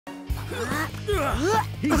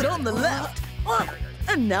He's on the left.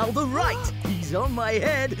 And now the right. He's on my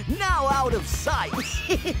head, now out of sight.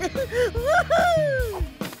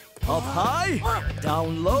 Up high,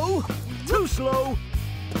 down low, too slow.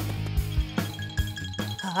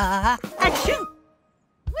 Action!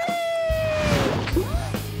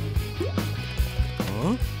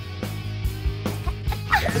 Huh?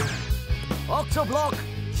 Octoblock,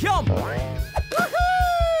 jump!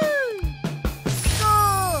 Woohoo!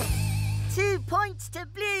 Score! 2 points to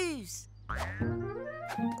Blues.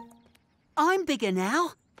 I'm bigger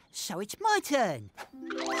now, so it's my turn.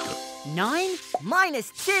 9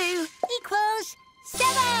 minus 2 equals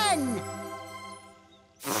 7.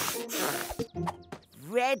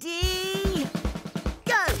 Ready?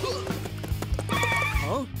 Go!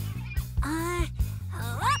 Huh?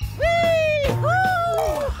 Whee!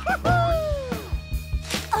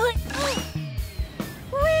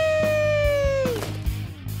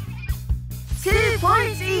 2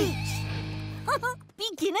 points each.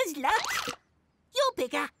 Beginner's luck. You're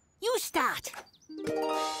bigger. You start.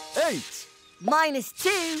 8 minus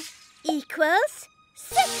 2 equals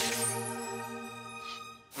 6.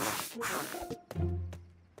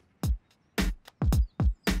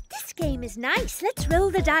 This game is nice. Let's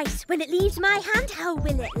roll the dice. When it leaves my hand, how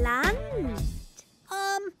will it land?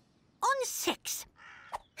 On 6.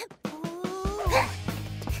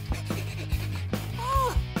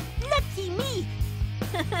 Lucky me.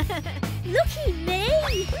 Lucky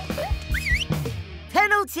me!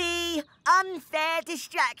 Penalty, unfair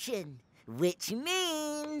distraction, which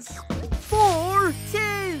means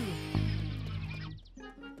 4-2.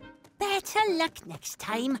 Better luck next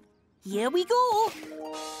time. Here we go.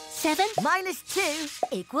 7 minus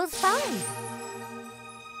 2 equals 5.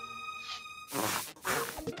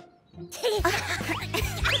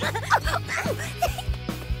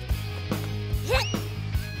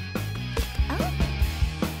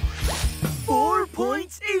 Four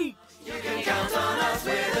points each. You can count on us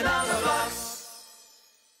with a Numberblocks.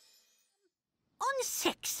 on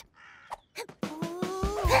 6.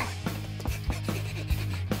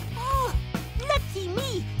 Lucky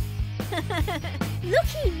me.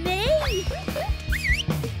 Lucky me!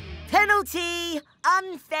 Penalty,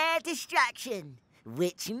 unfair distraction,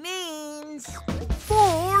 which means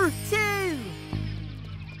 4-2.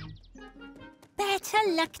 Better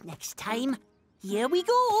luck next time. Here we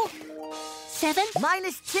go. 7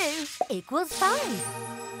 minus 2 equals 5.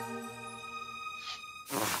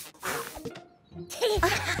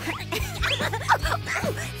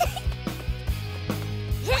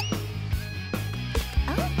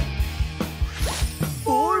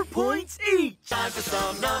 Four points each. Time for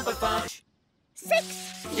some number fun.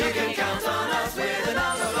 6. You can count on us with a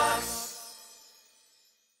Numberblocks.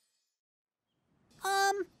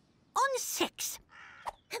 On 6.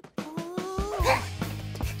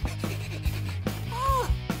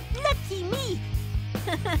 Lucky me.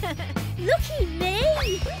 Lucky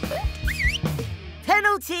me!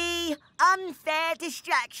 Penalty, unfair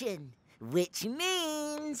distraction, which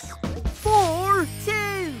means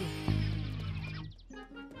 4-2.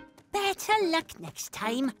 Better luck next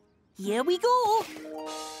time. Here we go.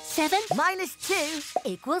 7 minus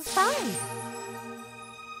 2 equals 5.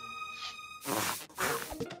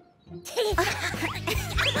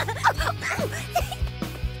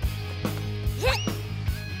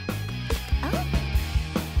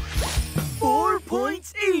 Four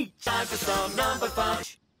points each. Time for some number fun.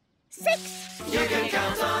 6. You can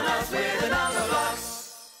count on us with a Numberblocks.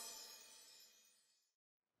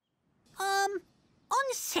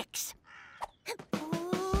 On 6.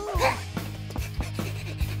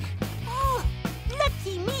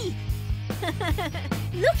 Lucky me.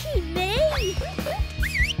 Lucky me!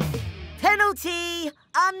 Penalty,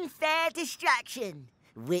 unfair distraction,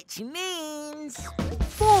 which means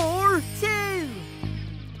 4-2.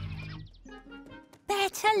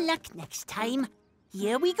 Better luck next time.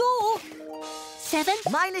 Here we go. 7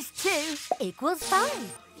 minus 2 equals 5.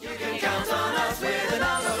 You can count on us with a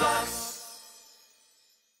Numberblocks.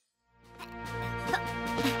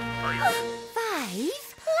 5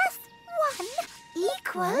 plus 1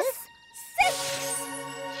 equals 6.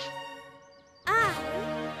 I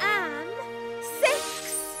am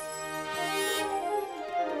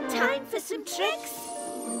 6. Time for some tricks.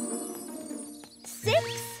 6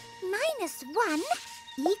 minus 1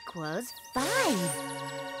 equals 5.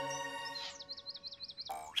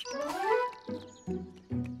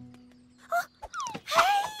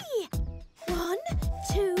 Hey! 1,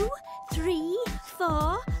 2, 3,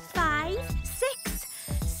 4, 5, 6.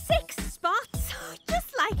 6 spots,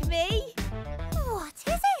 just like me. What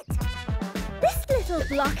is it? This little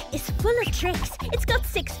block block is full of tricks. It's got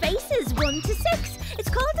 6 faces, 1 to 6. It's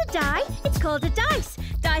called a die, it's called a dice.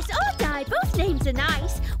 Dice or die, both names are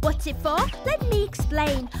nice. What's it for? Let me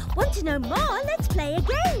explain. Want to know more? Let's play a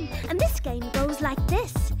game. And this game goes like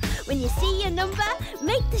this. When you see a number,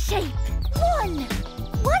 make the shape. 1.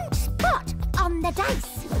 1 spot on the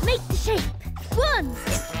dice. Make the shape. 1.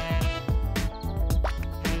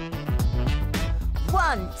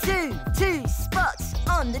 1, 2, 2 spots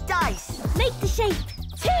on the dice. Make the shape.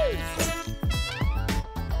 2.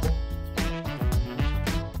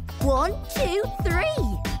 1, 2, 3.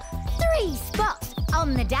 3 spots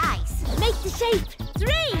on the dice. Make the shape.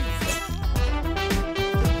 3.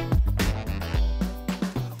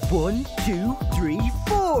 1, 2, 3,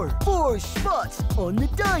 4. 4 spots on the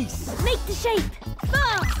dice. Make the shape.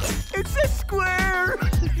 4. It's a square.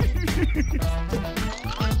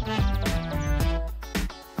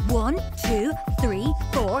 1, 2, 3,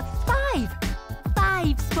 4, 5.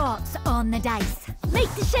 5 spots on the dice. Make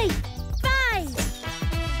the shape. 5.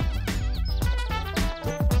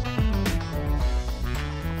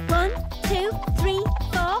 1, 2, 3,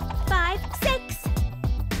 4, 5, 6.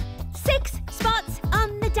 6 spots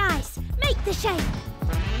on the dice. Make the shape.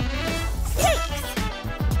 6.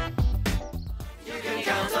 You can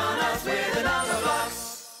count on us with a Numberblocks.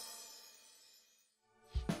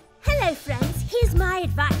 Hello, friends. Here's my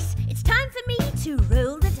advice. It's time for me to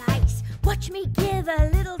roll the dice. Watch me give a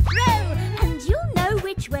little throw, and you'll know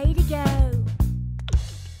which way to go.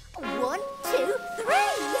 1, 2, 3.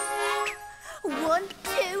 1,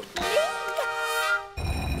 2, 3.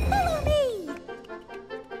 Follow me.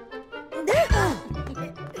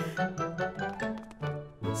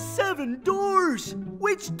 7 doors.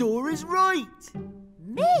 Which door is right?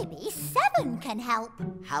 Maybe 7 can help.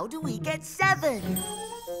 How do we get 7?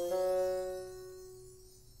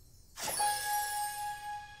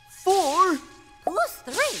 4 Plus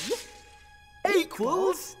 3.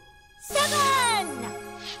 equals 7!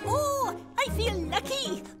 Oh, I feel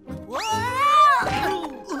lucky.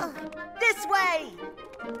 This way.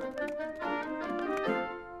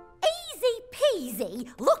 Easy peasy.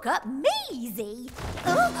 Look at measy.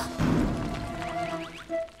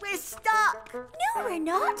 We're stuck. No, we're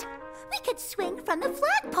not. We could swing from the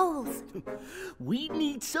flagpoles. We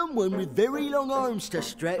need someone with very long arms to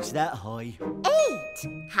stretch that high.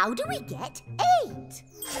 8. How do we get 8?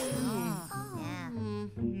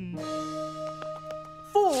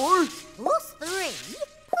 4 Plus 3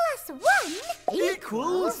 plus 1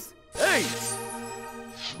 equals 8.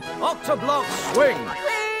 Octoblock swing.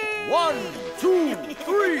 1, 2,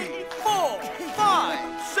 3, 4,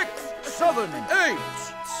 5, 6, 7, 8.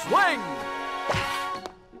 Swing.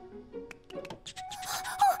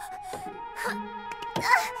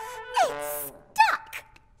 It's stuck.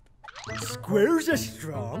 Squares are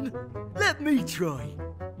strong. Let me try.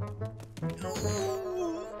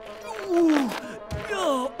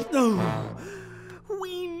 No.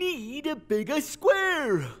 We need a bigger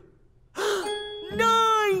square.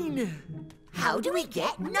 9. How do we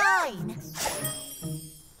get 9?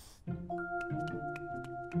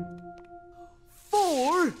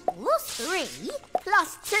 4 Plus 3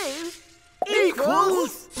 plus 2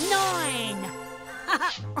 equals 9.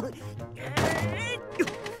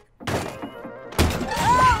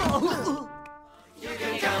 You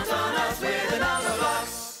can count on us with a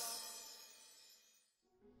Numberblocks.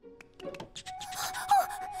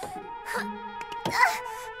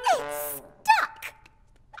 It's stuck.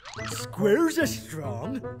 Squares are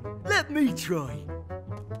strong. Let me try.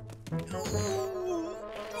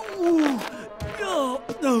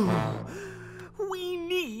 No. We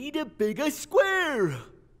need a bigger square.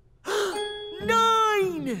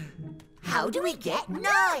 9. How do we get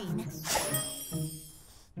 9?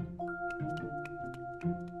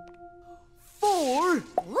 4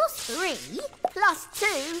 Plus 3 plus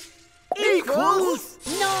 2 equals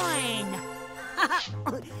 9.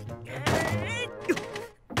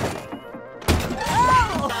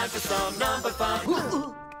 Time for some number fun.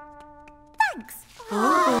 Thanks.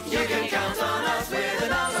 You can count on us with a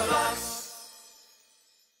Numberblocks.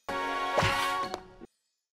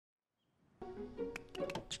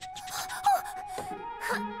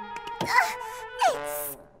 It's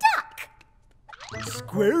stuck.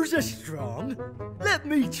 Squares are strong. Let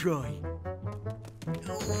me try.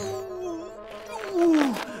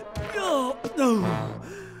 No.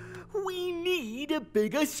 We need a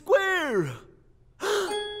bigger square.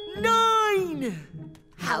 9.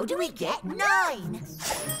 How do we get 9?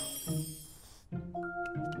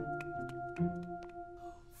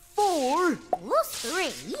 4 Plus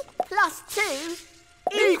 3 plus 2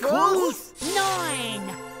 equals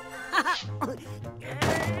 9.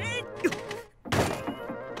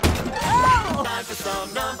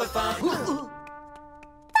 some number fun.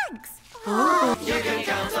 Thanks. You can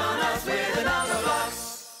count on us with the Numberblocks.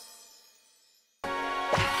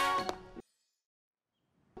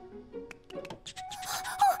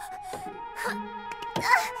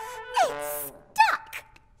 It's stuck.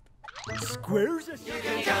 Squares? You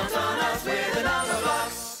can count on us with the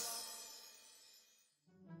Numberblocks.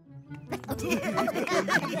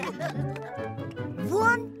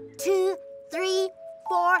 1, 2, 3,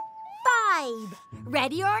 4, 5.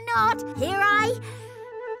 Ready or not, here I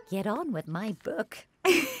get on with my book.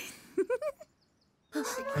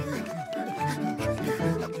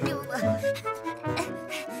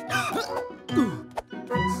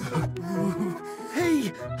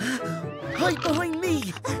 Hey, hide behind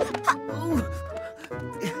me. Oh.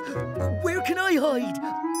 Where can I hide?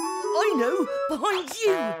 I know, behind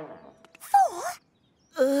you.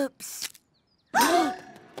 4 Oops. 4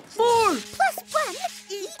 plus 1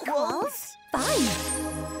 equals 5.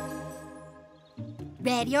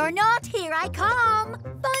 Ready or not, here I come.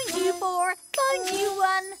 Find you 4, find you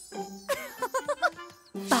 1.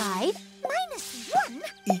 5 minus 1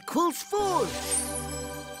 equals 4.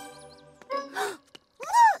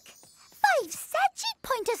 Look! 5 said she'd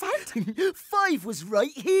point us out. 5 was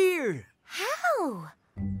right here. How?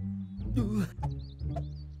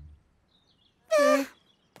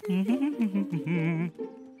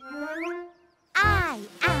 I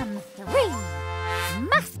am 3,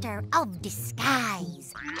 master of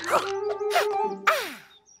disguise.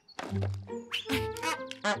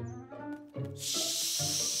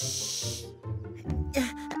 Shh.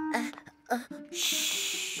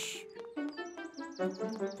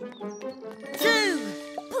 2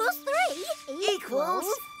 Plus 3 equals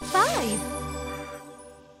 5.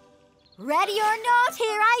 Ready or not,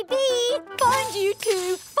 here I be. Find you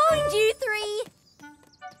 2, find you 3.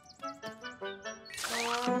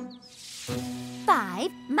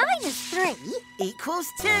 5 minus 3 equals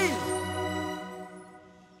 2.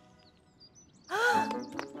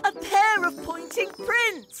 A pair of pointing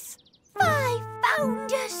prints. 5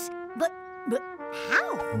 found us. But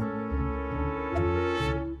how?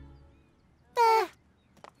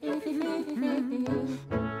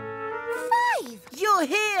 5. You're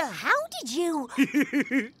here. How did you?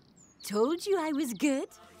 Told you I was good.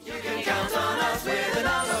 You can count on us with the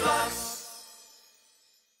Numberblocks.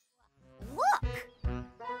 Look.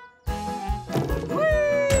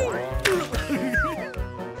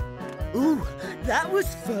 Ooh, that was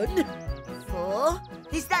fun. 4.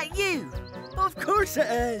 Is that you? Of course it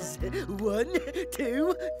is. 1,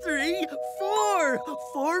 2, 3, 4.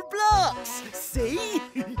 4 blocks. See?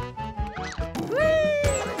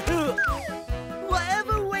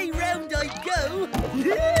 Whatever way round I go,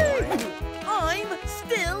 I'm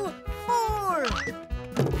still 4.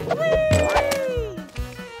 Whee!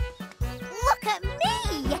 Look at me.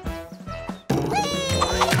 Whee!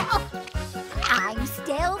 Oh, I'm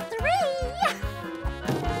still 3.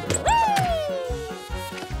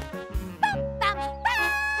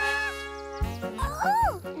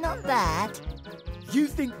 Oh, not bad. You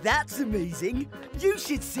think that's amazing? You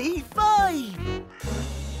should see 5.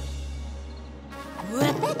 5?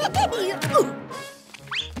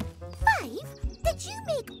 Did you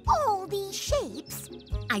make all these shapes?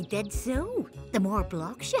 I did so. The more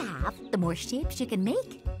blocks you have, the more shapes you can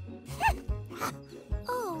make.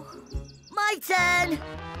 Oh. My turn.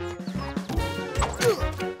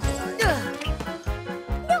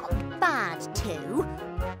 Not bad, too.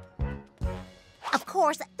 Of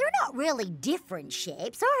course, they're not really different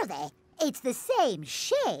shapes, are they? It's the same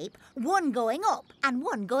shape, one going up and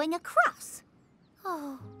one going across.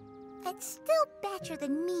 Oh, it's still better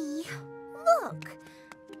than me. Look.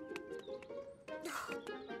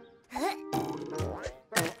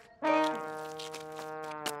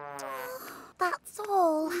 That's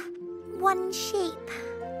all. One shape.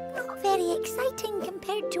 Not very exciting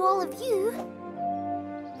compared to all of you.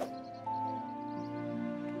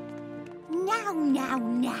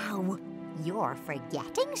 Now. You're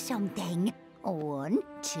forgetting something. 1,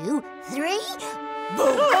 2, 3.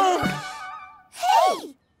 Boom!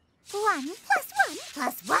 Hey! 1 plus 1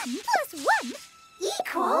 plus 1 plus 1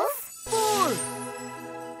 equals 4.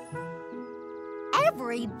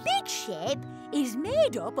 Every big shape is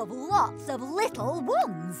made up of lots of little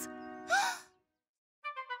ones.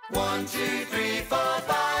 1, 2, 3, 4,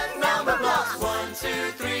 5 Numberblocks. 1,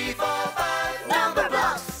 2, 3, 4, 5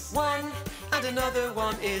 Numberblocks. 1 and another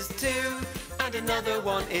one is 2 and another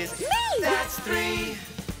one is Me! That's 3.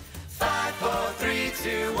 5, 4, 3,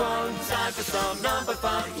 2, 1. Time for some number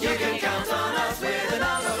fun. You can count on us with the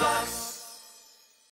Numberblocks.